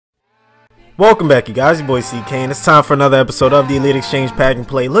Welcome back, you guys. Your boy CK, and it's time for another episode of the Elite Exchange Pack and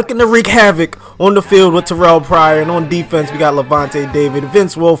Play. Looking to wreak havoc on the field with Terrell Pryor, and on defense we got Levante David,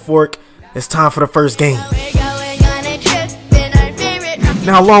 Vince Wilfork. It's time for the first game.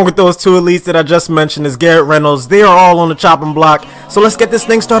 Now, along with those two elites that I just mentioned is Garrett Reynolds. They are all on the chopping block. So let's get this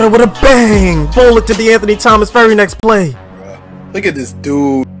thing started with a bang. Bowl it to the Anthony Thomas very next play. Look at this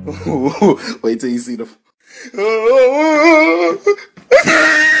dude. Wait till you see the...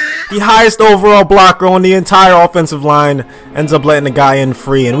 The highest overall blocker on the entire offensive line ends up letting the guy in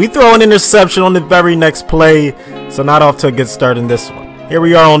free. And we throw an interception on the very next play. So not off to a good start in this one. Here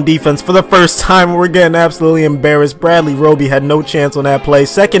we are on defense for the first time. We're getting absolutely embarrassed. Bradley Roby had no chance on that play.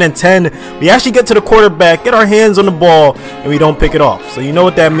 2nd and 10. We actually get to the quarterback, get our hands on the ball, and we don't pick it off. So you know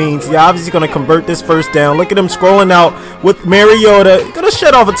what that means. He's obviously going to convert this first down. Look at him scrolling out with Mariota. Going to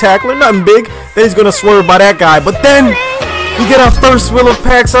shed off a tackler. Nothing big. Then he's going to swerve by that guy. But then we get our first Wheel of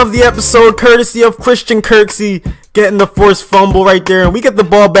Packs of the episode, courtesy of Christian Kirksey, getting the forced fumble right there. And we get the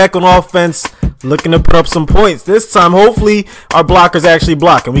ball back on offense, looking to put up some points. This time, hopefully, our blockers actually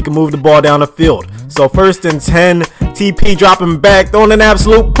block and we can move the ball down the field. So 1st and 10, TP dropping back, throwing an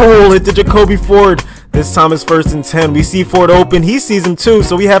absolute bullet to JACOBY Ford. This time it's 1st and 10. We see Ford open. He sees him too,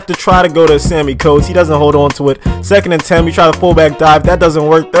 so we have to try to go to Sammy Coates. He doesn't hold on to it. 2nd and 10. We try the fullback dive. That doesn't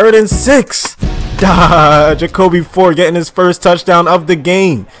work. 3rd and 6. JACOBY Ford getting his first touchdown of the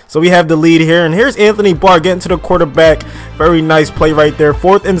game. So we have the lead here. And here's Anthony Barr getting to the quarterback. Very nice play right there.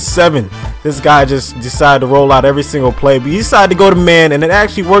 4th and 7. This guy just decided to roll out every single play. But he decided to go to man, and it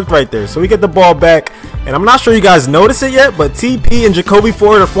actually worked right there. So we get the ball back. And I'm not sure you guys notice it yet, but TP and JACOBY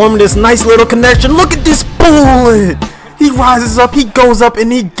Ford are forming this nice little connection. Look at this bullet. He rises up, he goes up,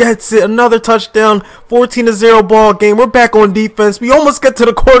 and he gets it. Another touchdown, 14-0 ball game. We're back on defense. We almost get to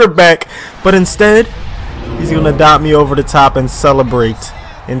the quarterback, but instead, he's going to dot me over the top and celebrate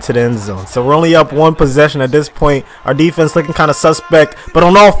into the end zone. So we're only up 1 possession at this point. Our defense looking kind of suspect, but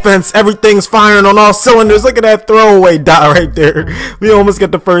on offense, everything's firing on all cylinders. Look at that throwaway dot right there. We almost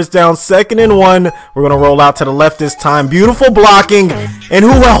get the first down. 2nd and 1. We're going to roll out to the left this time. Beautiful blocking, and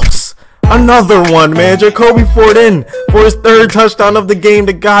who else? Another one, man. JACOBY Ford in for his 3rd touchdown of the game.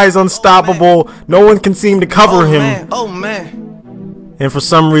 The guy is unstoppable. No one can seem to cover him. Oh, man. And for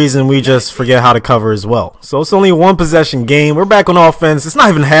some reason, we just forget how to cover as well. So it's only a 1 possession game. We're back on offense. It's not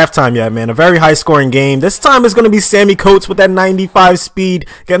even halftime yet, man. A very high scoring game. This time it's going to be Sammy Coates with that 95 speed,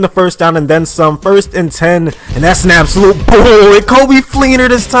 getting the first down and then some. 1st and 10. And that's an absolute bullet. Kobe Fleener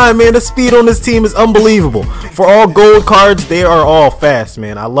this time, man. The speed on this team is unbelievable. For all gold cards, they are all fast,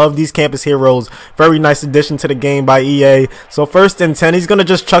 man. I love these campus heroes. Very nice addition to the game by EA. So 1st and 10. He's going to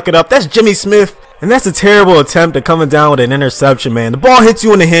just chuck it up. That's Jimmy Smith. And that's a terrible attempt at coming down with an interception, man. The ball hits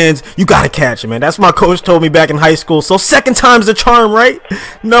you in the hands, you gotta catch it, man. That's what my coach told me back in high school. So 2nd time's the charm, right?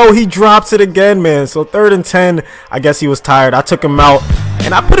 No, he drops it again, man. So 3rd and 10, I guess he was tired. I took him out,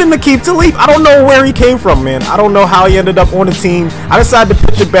 and I put him to keep to leap. I don't know where he came from, man. I don't know how he ended up on the team. I decided to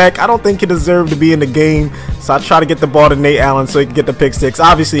pitch it back. I don't think he deserved to be in the game. So I tried to get the ball to Nate Allen so he could get the pick six.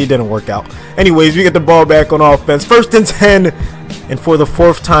 Obviously, it didn't work out. Anyways, we get the ball back on offense. 1st and 10. And for the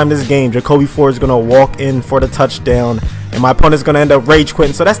 4th time this game, JACOBY Ford is going to walk in for the touchdown. And my opponent's going to end up rage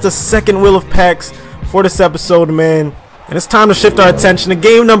quitting. So that's the 2nd Wheel of Packs for this episode, man. And it's time to shift our attention to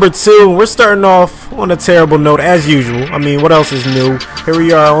game number 2. We're starting off on a terrible note as usual. I mean, what else is new? Here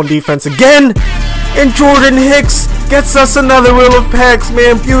we are on defense again. And Jordan Hicks gets us another Wheel of Packs,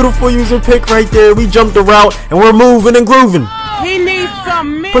 man. Beautiful user pick right there. We jumped the route and we're moving and grooving. He needs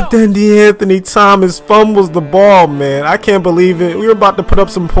some milk. But then Anthony Thomas fumbles the ball, man. I can't believe it. We were about to put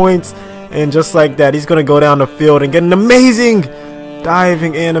up some points, and just like that, he's going to go down the field and get an amazing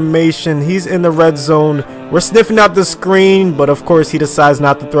diving animation. He's in the red zone. We're sniffing out the screen, but of course he decides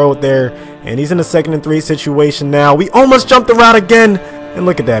not to throw it there. And he's in a 2nd and 3 situation now. We almost jumped the route again. And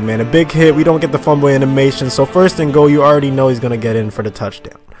look at that, man. A big hit. We don't get the fumble animation. So 1st and goal, you already know he's going to get in for the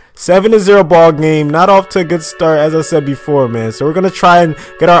touchdown. 7-0 ball game. Not off to a good start, as I said before, man. So we're going to try and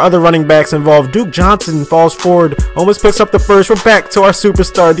get our other running backs involved. Duke Johnson falls forward, almost picks up the first. We're back to our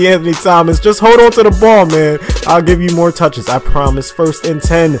superstar, Anthony Thomas. Just hold on to the ball, man. I'll give you more touches, I promise. 1st and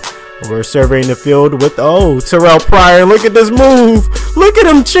 10. We're surveying the field with, Terrell Pryor. Look at this move. Look at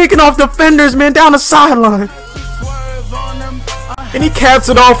him shaking off defenders, man, down the sideline. And he caps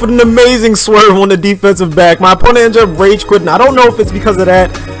it off with an amazing swerve on the defensive back. My opponent ends up rage quitting. I don't know if it's because of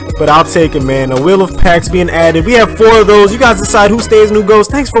that, but I'll take it, man. A Wheel of Packs being added. We have 4 of those. You guys decide who stays and who goes.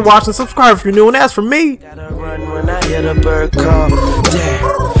 Thanks for watching. Subscribe if you're new. And as for me, gotta run when I hear the bird call.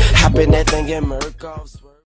 Yeah, hop in that thing and Merc off.